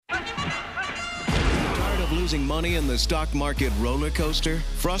losing money in the stock market roller coaster?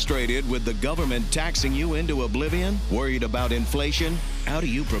 Frustrated with the government taxing you into oblivion? Worried about inflation? How do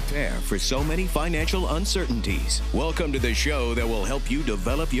you prepare for so many financial uncertainties? Welcome to the show that will help you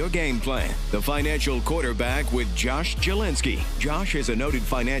develop your game plan. The Financial Quarterback with Josh Jelinski. Josh is a noted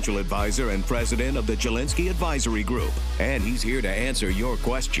financial advisor and president of the Jelinski Advisory Group, and he's here to answer your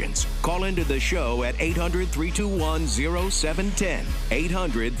questions. Call into the show at 800-321-0710.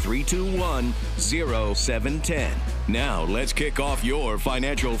 800-321-0710. Now, let's kick off your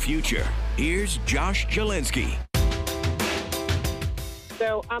financial future. Here's Josh Jelinski.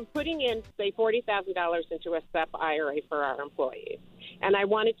 So I'm putting in, say, $40,000 into a Sep IRA for our employees. And I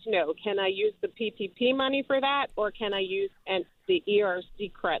wanted to know, can I use the PPP money for that, or can I use the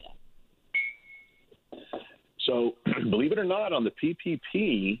ERC credit? So believe it or not, on the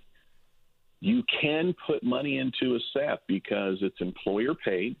PPP, you can put money into a Sep because it's employer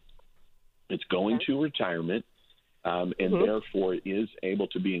paid. It's going to retirement, and therefore it is able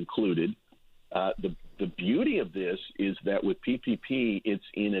to be included. The beauty of this is that with PPP, it's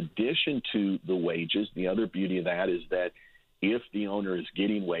in addition to the wages. The other beauty of that is that if the owner is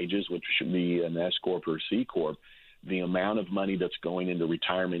getting wages, which should be an S Corp or C Corp, the amount of money that's going into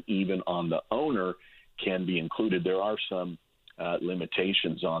retirement, even on the owner, can be included. There are some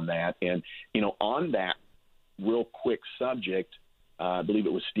limitations on that. And, you know, on that real quick subject, I believe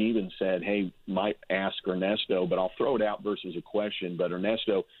it was Steven said, hey, might ask Ernesto, but I'll throw it out versus a question. But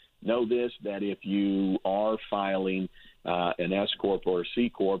Ernesto, know this, that if you are filing an S Corp or a C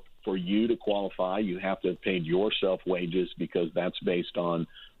Corp, for you to qualify, you have to have paid yourself wages because that's based on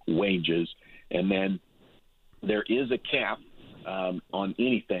wages. And then there is a cap on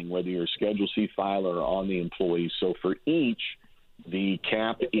anything, whether you're a Schedule C filer or on the employees. So for each, the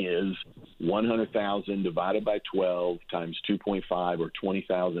cap is $100,000 divided by 12 times 2.5, or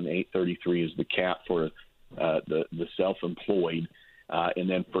 $20,833 is the cap for the self-employed. And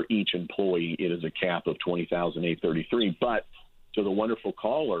then for each employee, it is a cap of $20,833. But to the wonderful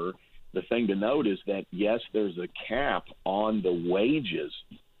caller, the thing to note is that, yes, there's a cap on the wages,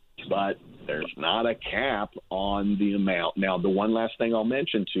 but there's not a cap on the amount. Now, the one last thing I'll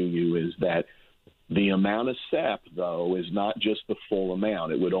mention to you is that the amount of Sep, though, is not just the full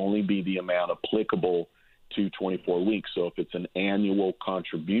amount. It would only be the amount applicable to 24 weeks. So if it's an annual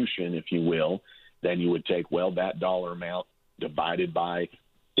contribution, if you will, then you would take, well, that dollar amount divided by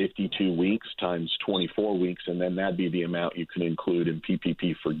 52 weeks times 24 weeks, and then that'd be the amount you can include in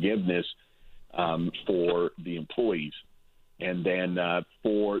PPP forgiveness for the employees. And then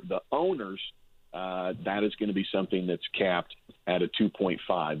for the owners, that is going to be something that's capped at a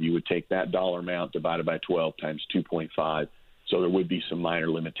 2.5. You would take that dollar amount divided by 12 times 2.5. So there would be some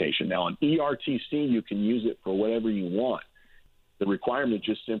minor limitation. Now, on ERTC, you can use it for whatever you want. The requirement is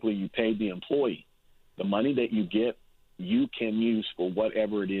just simply you paid the employee. The money that you get, you can use for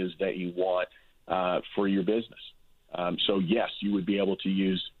whatever it is that you want for your business. So, yes, you would be able to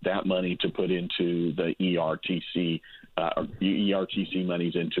use that money to put into the ERTC, or ERTC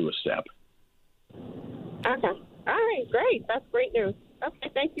monies into a Sep. Okay. All right. Great. That's great news. Okay.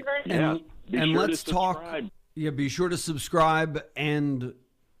 Thank you very much. And let's talk. Yeah, be sure to subscribe. And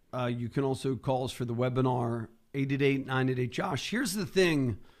you can also call us for the webinar, 888-988-JOSH. Here's the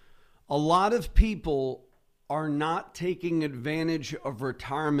thing. A lot of people are not taking advantage of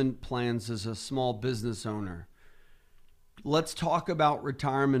retirement plans as a small business owner. Let's talk about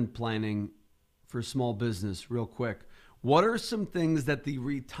retirement planning for small business real quick. What are some things that the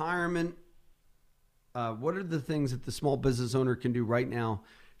small business owner can do right now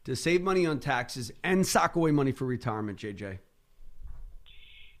to save money on taxes and sock away money for retirement, JJ?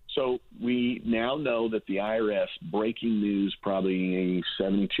 So we now know that the IRS, breaking news probably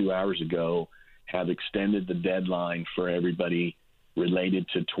 72 hours ago, have extended the deadline for everybody related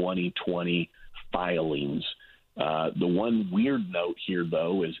to 2020 filings. The one weird note here,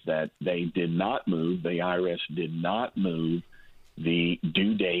 though, is that the IRS did not move the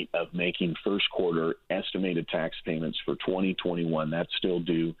due date of making first quarter estimated tax payments for 2021. That's still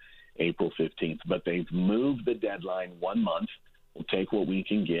due April 15th. But they've moved the deadline 1 month. We'll take what we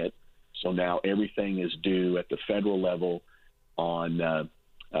can get. So now everything is due at the federal level on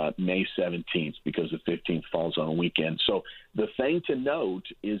May 17th because the 15th falls on a weekend. So the thing to note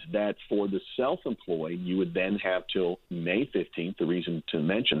is that for the self-employed, you would then have till May 15th, the reason to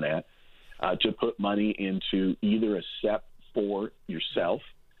mention that, to put money into either a Sep for yourself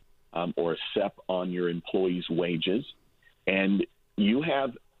or a Sep on your employees' wages. And you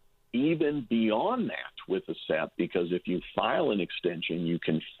have even beyond that with a Sep, because if you file an extension, you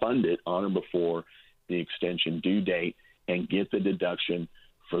can fund it on or before the extension due date and get the deduction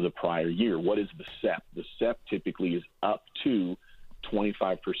for the prior year. What is the SEP? The SEP typically is up to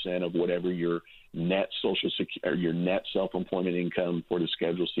 25% of whatever your net Social Security or your net self-employment income for the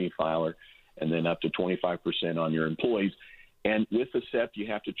Schedule C filer, and then up to 25% on your employees. And with the SEP, you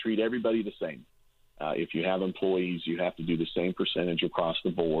have to treat everybody the same. If you have employees, you have to do the same percentage across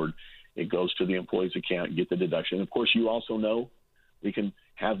the board. It goes to the employee's account, get the deduction. Of course, you also know we can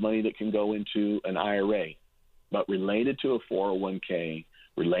have money that can go into an IRA, but related to a 401k,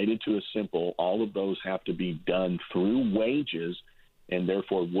 related to a simple, all of those have to be done through wages, and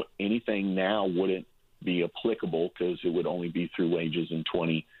therefore anything now wouldn't be applicable because it would only be through wages in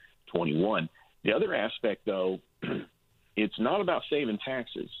 2021. The other aspect, though, it's not about saving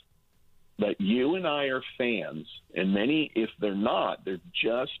taxes, but you and I are fans, and many, if they're not, they're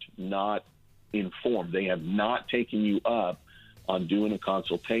just not informed. They have not taken you up on doing a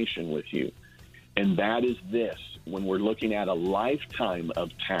consultation with you. And that is this. When we're looking at a lifetime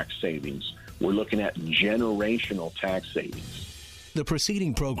of tax savings, we're looking at generational tax savings. The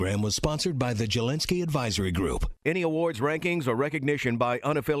preceding program was sponsored by the Jelensky Advisory Group. Any awards, rankings, or recognition by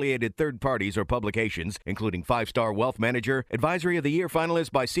unaffiliated third parties or publications, including 5-Star Wealth Manager, Advisory of the Year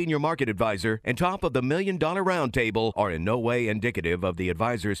finalist by Senior Market Advisor, and top of the $1 Million Roundtable, are in no way indicative of the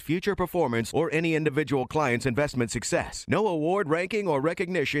advisor's future performance or any individual client's investment success. No award, ranking, or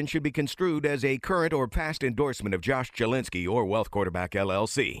recognition should be construed as a current or past endorsement of Josh Jelensky or Wealth Quarterback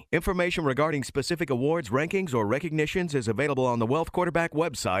LLC. Information regarding specific awards, rankings, or recognitions is available on the Wealth Quarterback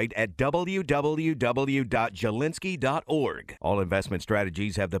website at www.jelensky.org. All investment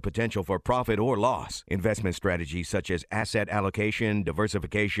strategies have the potential for profit or loss. Investment strategies such as asset allocation,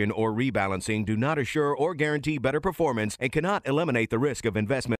 diversification, or rebalancing do not assure or guarantee better performance and cannot eliminate the risk of investment